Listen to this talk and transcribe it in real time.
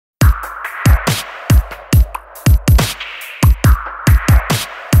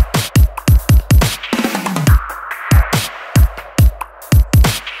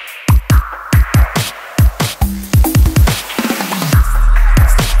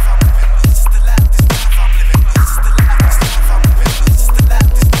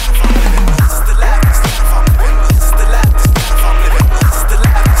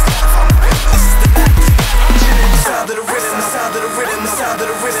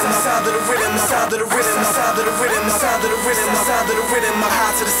rhythm, sound of the rhythm, sound of the rhythm, sound of the rhythm, sound of the rhythm, sound of the rhythm,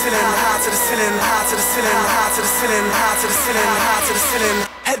 high to the ceiling, high to the ceiling, high to the ceiling, high to the ceiling, high to the ceiling, high to the ceiling.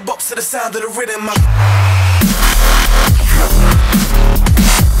 Head bops to the sound of the rhythm.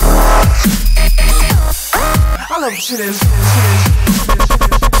 I love chillin',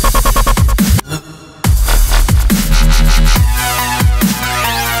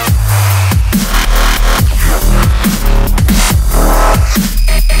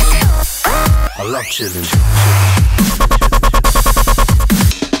 I love chillin'.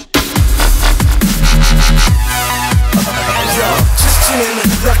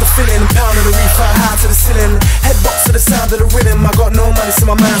 Love the feeling, pound of the reefer, high to the ceiling. Head box to the sound of the rhythm. I got no money, so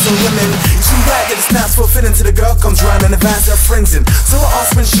my mind's on women. You too right, get the snaps fulfilling till the girl comes round and advance her friends in. So I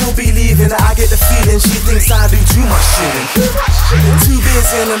ask when she'll be leaving. I get the feeling she thinks I do too much chilling. Two beers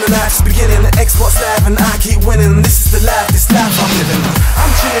in and the night's beginning. Xbox live and I keep winning. This is the life, this life I'm living.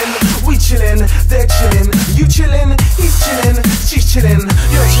 I'm chilling, we chilling, they're chilling. You chilling, he's chilling, she's chilling,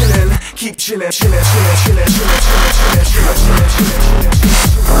 you're chilling. Keep chilling, chilling, chilling, chilling, chilling, chilling, chilling, chilling, chilling, chilling.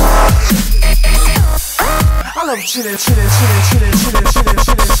 I love chillin', chillin', chillin', chillin', chillin', chillin',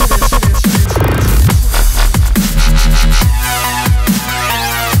 chillin', chillin', chillin', chillin'.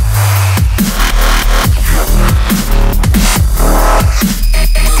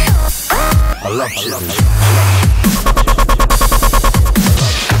 I love chillin'.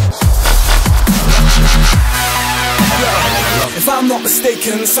 If I'm not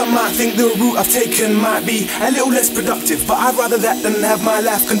mistaken, some might think the route I've taken might be a little less productive, but I'd rather that than have my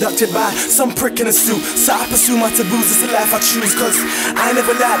life conducted by some prick in a suit. So I pursue my taboos, it's the life I choose, cause I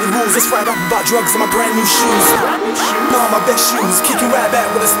never like the rules. Let's ride up about drugs and my brand new shoes. Now my best shoes, kicking right back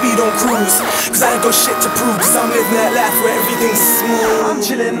with a speed on cruise. Cause I ain't got shit to prove, cause I'm living that life where everything's smooth. I'm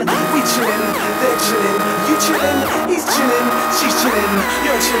chillin', we chillin', they're chillin'. You chillin', he's chillin', she's chillin',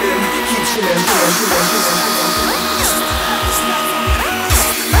 you're chillin'. Keep chillin', chillin', chillin', chillin'.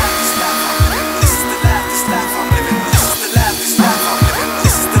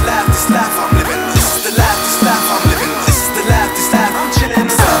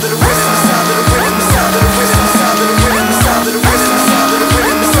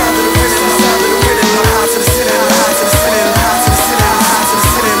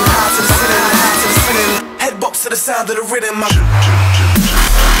 To the sound of the rhythm.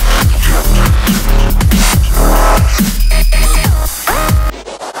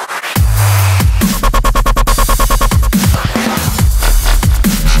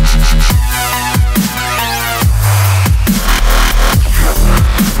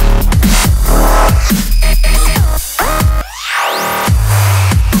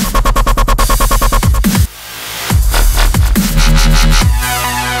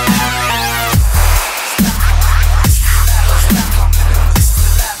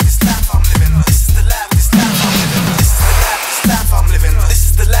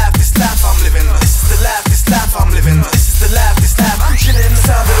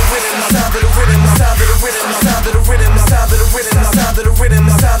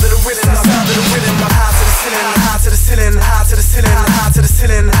 High to the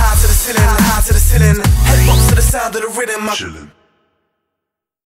ceiling, high to the ceiling, high to the ceiling. Head box to the sound of the rhythm. Chillin'.